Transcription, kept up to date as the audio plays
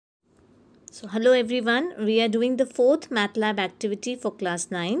So hello everyone, we are doing the fourth MATLAB activity for class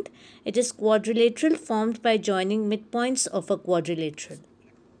 9th. It is quadrilateral formed by joining midpoints of a quadrilateral.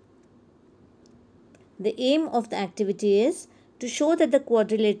 The aim of the activity is to show that the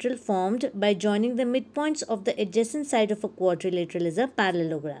quadrilateral formed by joining the midpoints of the adjacent side of a quadrilateral is a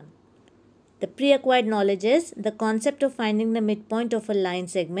parallelogram. The pre-acquired knowledge is the concept of finding the midpoint of a line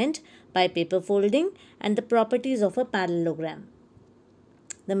segment by paper folding and the properties of a parallelogram.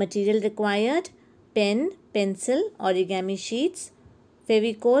 The material required: pen, pencil, origami sheets,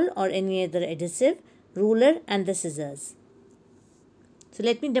 Fevicol or any other adhesive, ruler and the scissors. So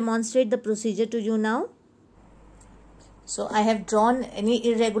let me demonstrate the procedure to you now. So I have drawn any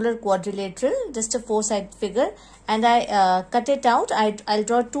irregular quadrilateral, just a four-sided figure, and I cut it out. I'll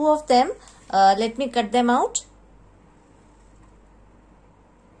draw two of them. Let me cut them out.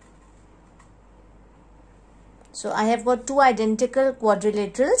 So I have got two identical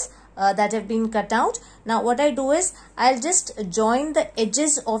quadrilaterals that have been cut out. Now what I do is I'll just join the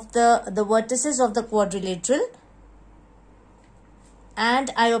edges of the vertices of the quadrilateral and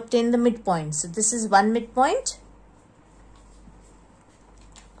I obtain the midpoint. So this is one midpoint.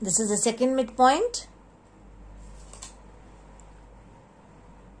 This is the second midpoint.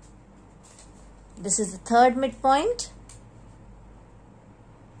 This is the third midpoint.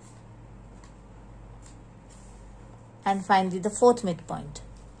 And finally the fourth midpoint.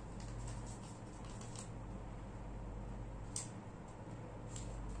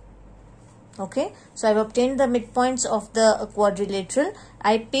 Okay, so I've obtained the midpoints of the quadrilateral.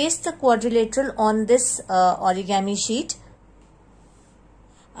 I paste the quadrilateral on this origami sheet.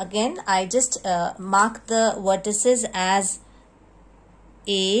 Again, I just mark the vertices as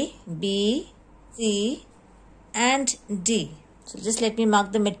A, B, C and D. So just let me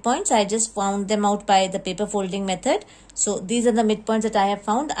mark the midpoints. I just found them out by the paper folding method. So these are the midpoints that I have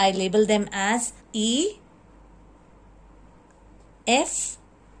found. I label them as E, F,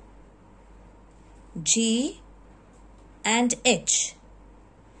 G and H.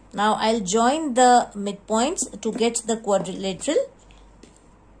 Now I'll join the midpoints to get the quadrilateral.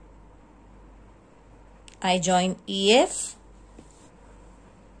 I join EF,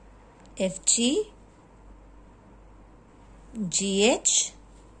 FG, GH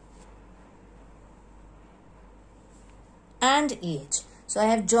and EH. So I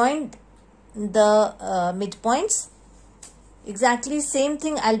have joined the midpoints. Exactly same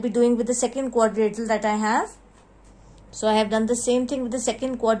thing I'll be doing with the second quadrilateral that I have. So I have done the same thing with the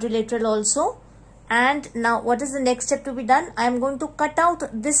second quadrilateral also. And now what is the next step to be done? I am going to cut out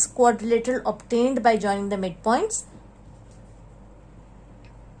this quadrilateral obtained by joining the midpoints.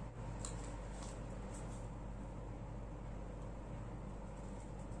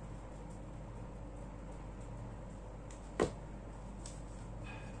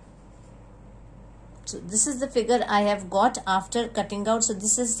 So this is the figure I have got after cutting out. So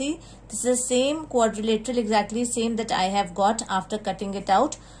this is the same quadrilateral, exactly same that I have got after cutting it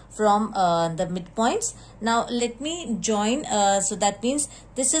out from the midpoints. Now let me join. So that means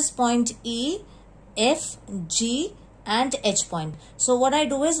this is point E, F, G and H point. So what I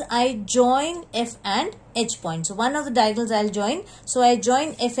do is I join F and H point. So one of the diagonals I'll join. So I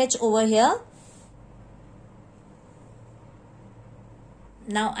join FH over here.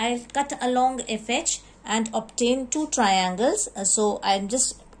 Now I'll cut along FH and obtain two triangles. So I'm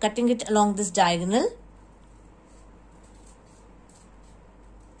just cutting it along this diagonal.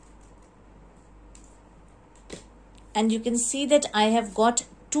 And you can see that I have got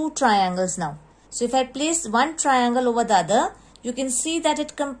two triangles now. So if I place one triangle over the other, you can see that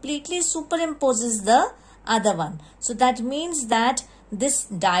it completely superimposes the other one. So that means that this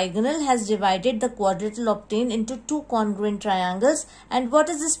diagonal has divided the quadrilateral obtained into two congruent triangles. And what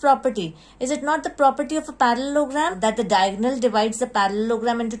is this property? Is it not the property of a parallelogram that the diagonal divides the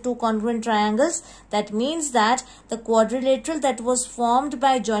parallelogram into two congruent triangles? That means that the quadrilateral that was formed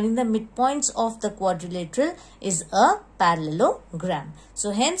by joining the midpoints of the quadrilateral is a parallelogram.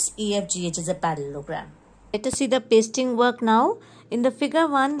 So hence EFGH is a parallelogram. Let us see the pasting work now. In the figure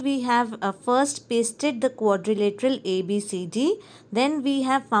 1, we have first pasted the quadrilateral ABCD. Then we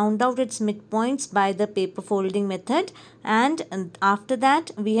have found out its midpoints by the paper folding method. And after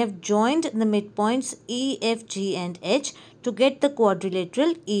that, we have joined the midpoints E, F, G and H to get the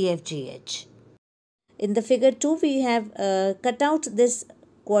quadrilateral EFGH. In the figure 2, we have cut out this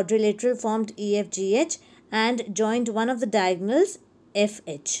quadrilateral formed EFGH and joined one of the diagonals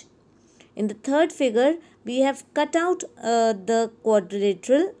FH. In the third figure, we have cut out the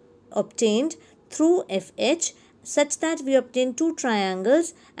quadrilateral obtained through FH such that we obtain two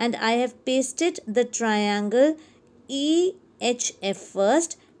triangles, and I have pasted the triangle EHF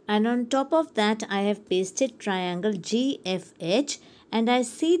first and on top of that I have pasted triangle GFH, and I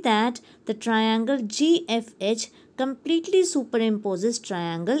see that the triangle GFH completely superimposes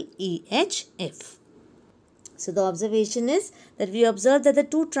triangle EHF. So the observation is that we observe that the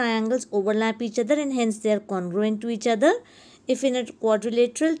two triangles overlap each other and hence they are congruent to each other. If in a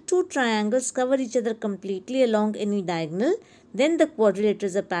quadrilateral two triangles cover each other completely along any diagonal, then the quadrilateral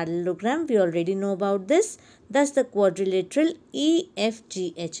is a parallelogram. We already know about this. Thus the quadrilateral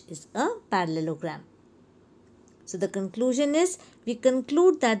EFGH is a parallelogram. So the conclusion is, we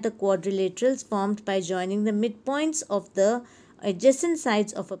conclude that the quadrilaterals formed by joining the midpoints of the adjacent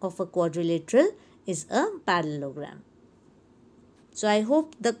sides of a quadrilateral is a parallelogram. So I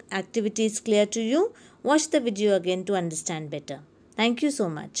hope the activity is clear to you. Watch the video again to understand better. Thank you so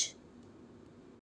much.